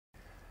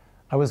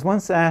I was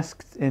once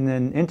asked in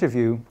an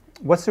interview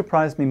what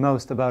surprised me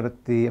most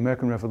about the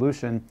American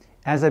Revolution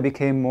as I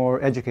became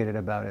more educated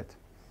about it.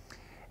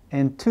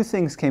 And two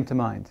things came to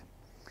mind.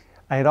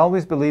 I had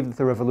always believed that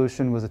the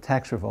revolution was a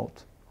tax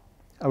revolt.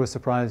 I was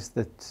surprised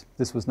that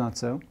this was not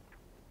so.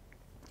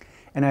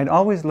 And I had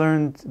always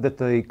learned that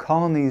the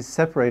colonies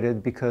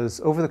separated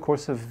because over the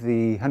course of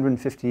the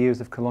 150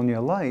 years of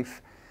colonial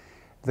life,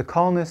 the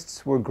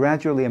colonists were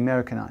gradually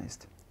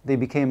Americanized. They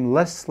became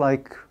less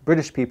like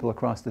British people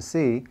across the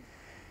sea.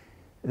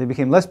 They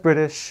became less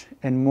British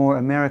and more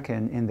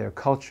American in their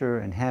culture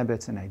and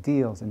habits and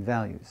ideals and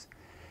values.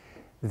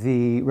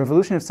 The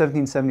Revolution of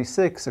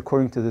 1776,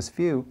 according to this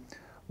view,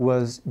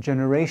 was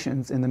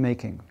generations in the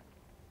making.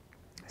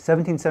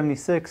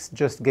 1776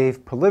 just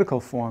gave political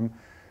form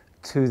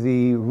to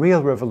the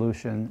real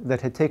revolution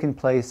that had taken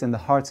place in the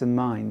hearts and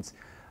minds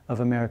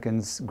of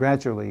Americans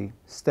gradually,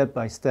 step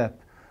by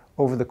step,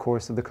 over the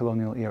course of the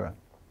colonial era.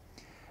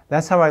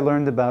 That's how I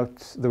learned about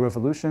the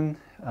revolution.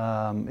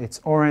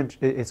 Its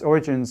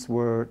origins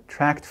were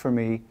tracked for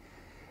me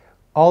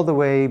all the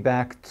way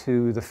back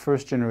to the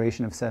first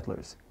generation of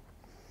settlers.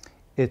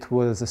 It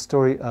was a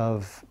story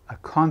of a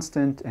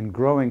constant and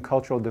growing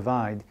cultural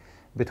divide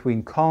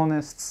between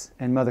colonists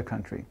and mother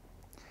country.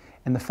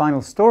 And the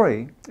final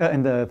story,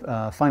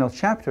 final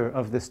chapter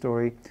of this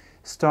story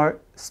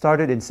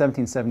started in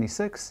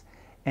 1776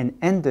 and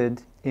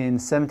ended in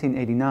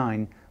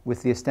 1789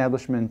 with the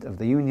establishment of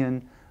the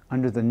Union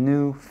under the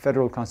new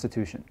federal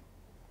constitution.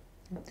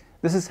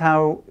 This is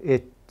how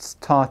it's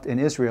taught in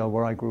Israel,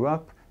 where I grew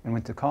up and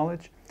went to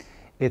college.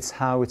 It's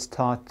how it's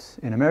taught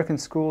in American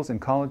schools and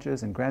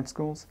colleges and grad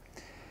schools.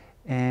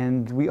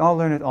 And we all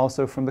learn it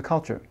also from the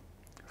culture,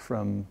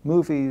 from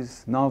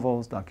movies,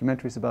 novels,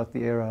 documentaries about the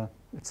era,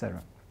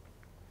 etc.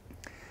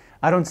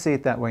 I don't see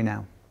it that way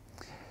now.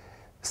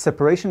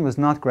 Separation was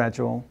not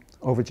gradual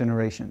over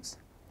generations.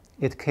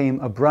 It came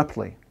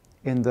abruptly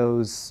in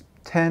those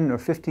 10 or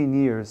 15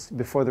 years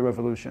before the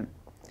revolution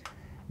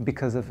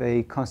because of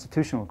a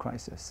constitutional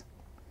crisis.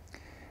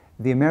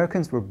 The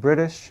Americans were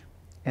British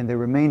and they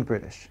remained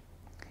British.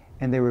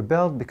 And they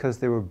rebelled because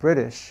they were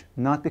British,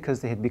 not because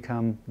they had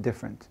become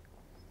different.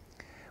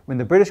 When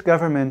the British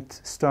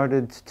government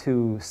started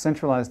to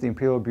centralize the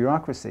imperial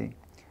bureaucracy,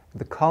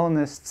 the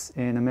colonists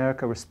in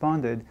America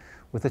responded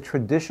with a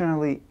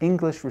traditionally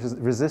English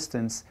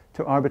resistance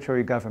to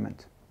arbitrary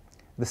government.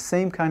 The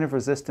same kind of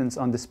resistance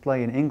on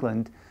display in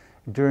England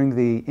during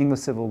the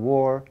English Civil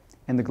War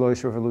and the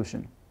Glorious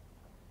Revolution.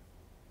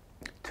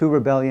 Two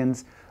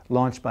rebellions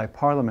launched by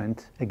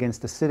Parliament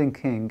against the sitting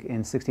king in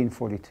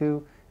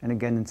 1642 and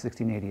again in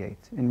 1688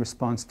 in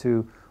response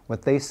to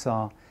what they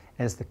saw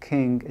as the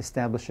king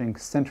establishing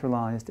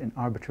centralized and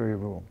arbitrary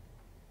rule.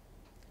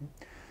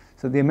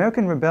 So the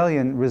American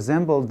Rebellion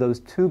resembled those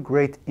two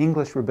great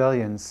English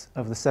rebellions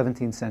of the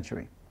 17th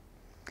century.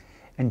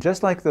 And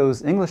just like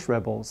those English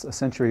rebels a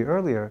century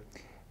earlier,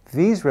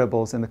 these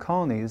rebels in the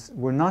colonies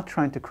were not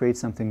trying to create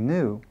something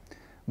new,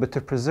 but to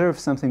preserve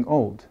something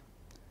old,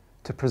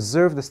 to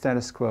preserve the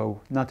status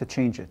quo, not to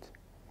change it.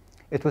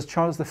 It was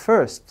Charles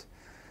I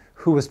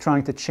who was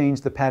trying to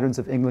change the patterns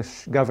of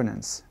English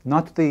governance,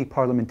 not the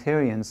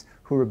parliamentarians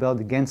who rebelled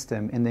against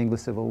him in the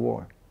English Civil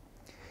War.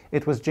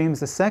 It was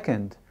James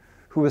II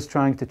who was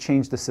trying to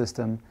change the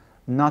system,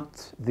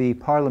 not the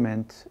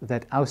Parliament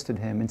that ousted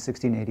him in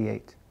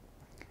 1688.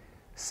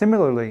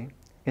 Similarly,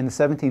 in the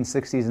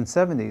 1760s and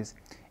 70s,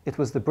 it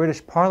was the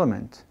British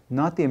Parliament,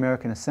 not the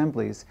American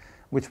assemblies,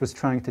 which was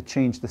trying to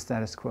change the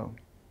status quo.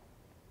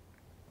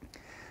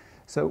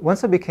 So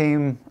once I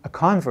became a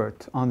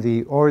convert on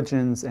the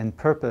origins and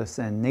purpose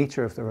and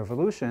nature of the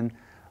revolution,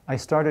 I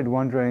started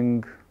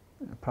wondering,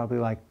 probably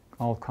like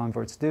all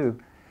converts do,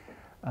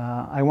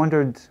 I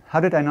wondered,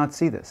 how did I not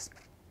see this?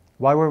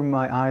 Why were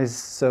my eyes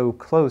so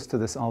closed to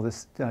this all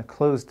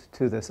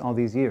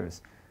these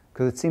years?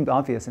 Because it seemed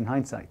obvious in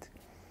hindsight.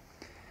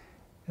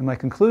 And my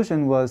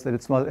conclusion was that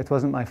it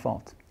wasn't my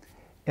fault.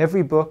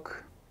 Every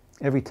book,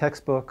 every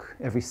textbook,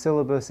 every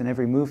syllabus, and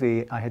every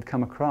movie I had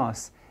come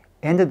across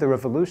ended the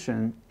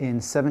revolution in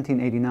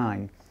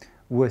 1789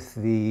 with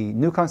the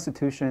new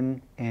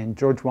Constitution and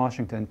George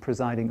Washington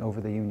presiding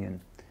over the Union.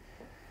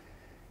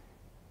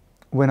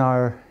 When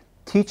our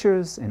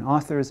teachers and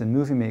authors and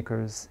movie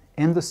makers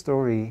end the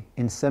story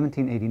in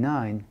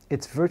 1789,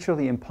 it's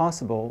virtually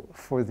impossible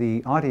for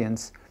the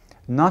audience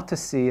not to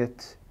see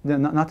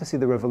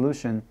the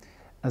revolution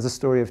as a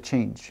story of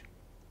change,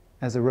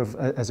 as a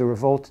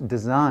revolt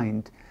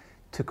designed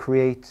to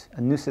create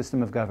a new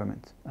system of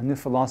government, a new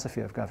philosophy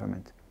of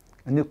government,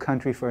 a new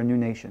country for a new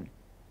nation.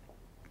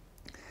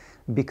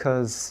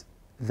 Because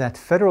that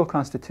federal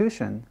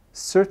constitution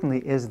certainly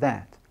is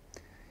that.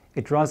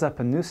 It draws up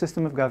a new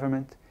system of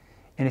government,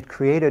 and it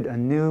created a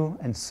new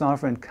and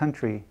sovereign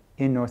country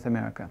in North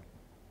America.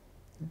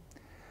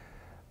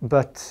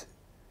 But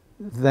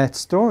that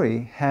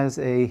story has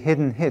a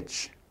hidden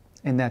hitch,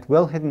 and that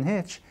well-hidden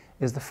hitch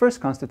is the first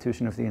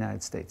Constitution of the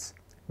United States,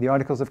 the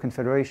Articles of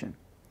Confederation.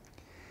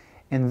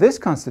 And this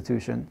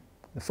Constitution,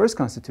 the first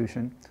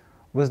Constitution,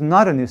 was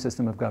not a new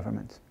system of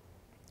government.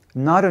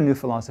 not a new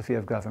philosophy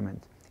of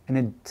government, and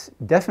it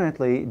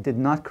definitely did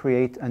not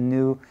create a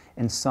new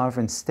and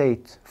sovereign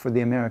state for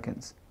the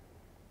Americans.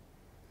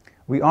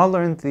 We all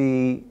learned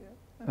the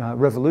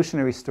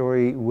revolutionary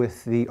story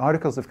with the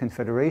Articles of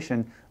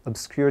Confederation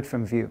obscured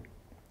from view.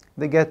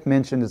 They get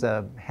mentioned as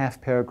a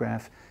half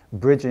paragraph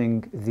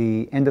bridging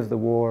the end of the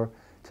war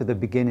to the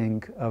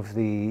beginning of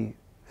the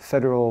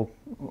Federal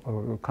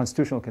or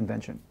Constitutional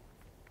Convention.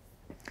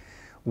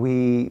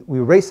 We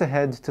race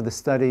ahead to the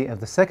study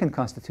of the second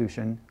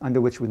Constitution under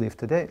which we live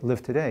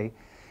today,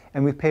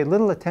 and we pay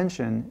little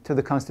attention to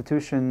the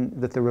Constitution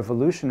that the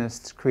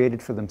revolutionists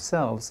created for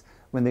themselves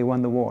when they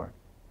won the war.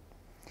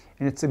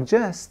 And it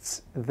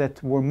suggests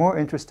that we're more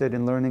interested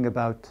in learning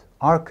about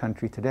our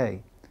country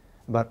today,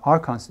 about our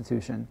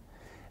Constitution,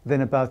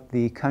 than about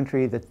the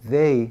country that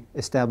they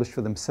established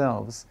for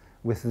themselves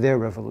with their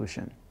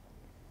revolution.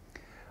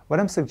 What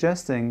I'm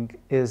suggesting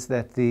is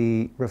that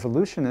the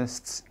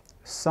revolutionists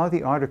saw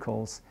the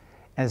Articles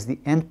as the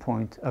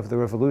endpoint of the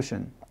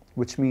revolution,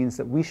 which means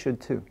that we should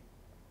too.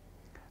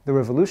 The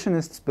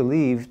revolutionists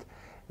believed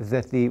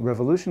that the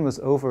revolution was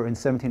over in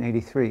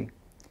 1783,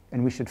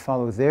 and we should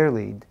follow their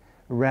lead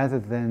rather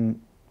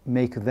than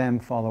make them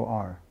follow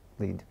our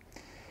lead.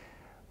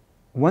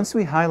 Once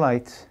we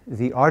highlight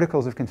the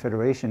Articles of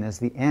Confederation as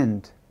the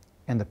end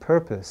and the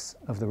purpose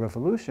of the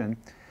revolution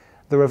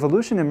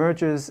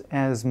emerges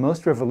as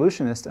most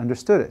revolutionists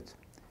understood it,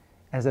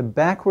 as a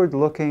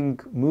backward-looking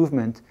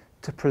movement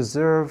to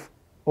preserve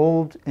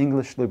old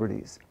English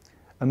liberties,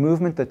 a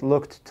movement that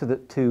looked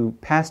to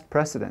past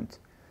precedent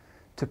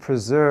to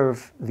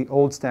preserve the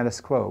old status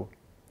quo,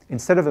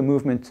 instead of a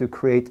movement to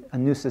create a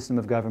new system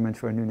of government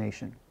for a new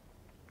nation.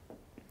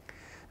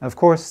 Now, of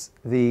course,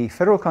 the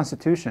Federal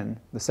Constitution,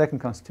 the second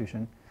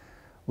Constitution,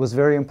 was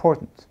very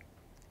important,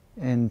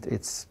 and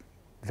it's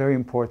very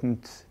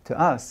important to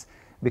us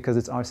because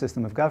it's our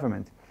system of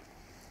government.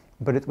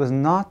 But it was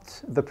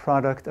not the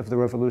product of the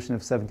Revolution of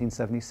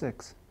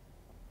 1776.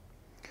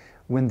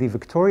 When the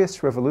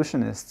victorious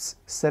revolutionists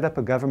set up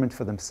a government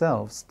for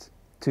themselves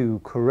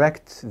to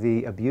correct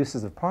the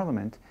abuses of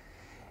Parliament,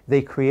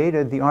 they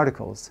created the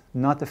Articles,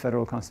 not the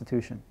Federal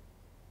Constitution.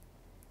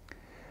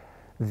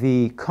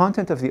 The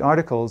content of the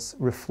Articles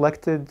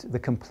reflected the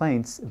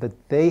complaints that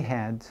they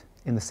had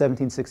in the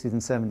 1760s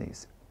and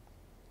 70s.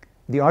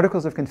 The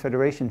Articles of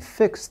Confederation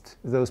fixed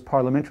those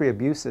parliamentary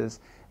abuses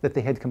that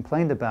they had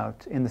complained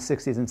about in the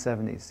 60s and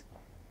 70s.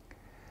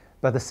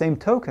 By the same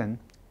token,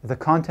 the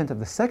content of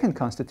the second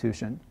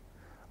Constitution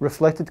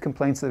reflected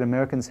complaints that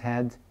Americans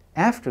had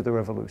after the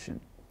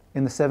Revolution,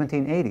 in the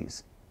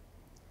 1780s.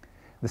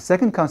 The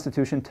second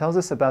Constitution tells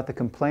us about the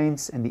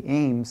complaints and the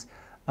aims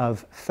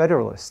of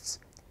Federalists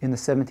in the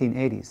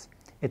 1780s.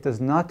 It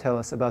does not tell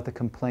us about the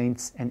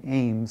complaints and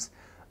aims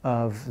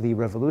of the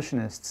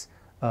revolutionists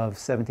of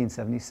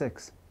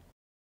 1776.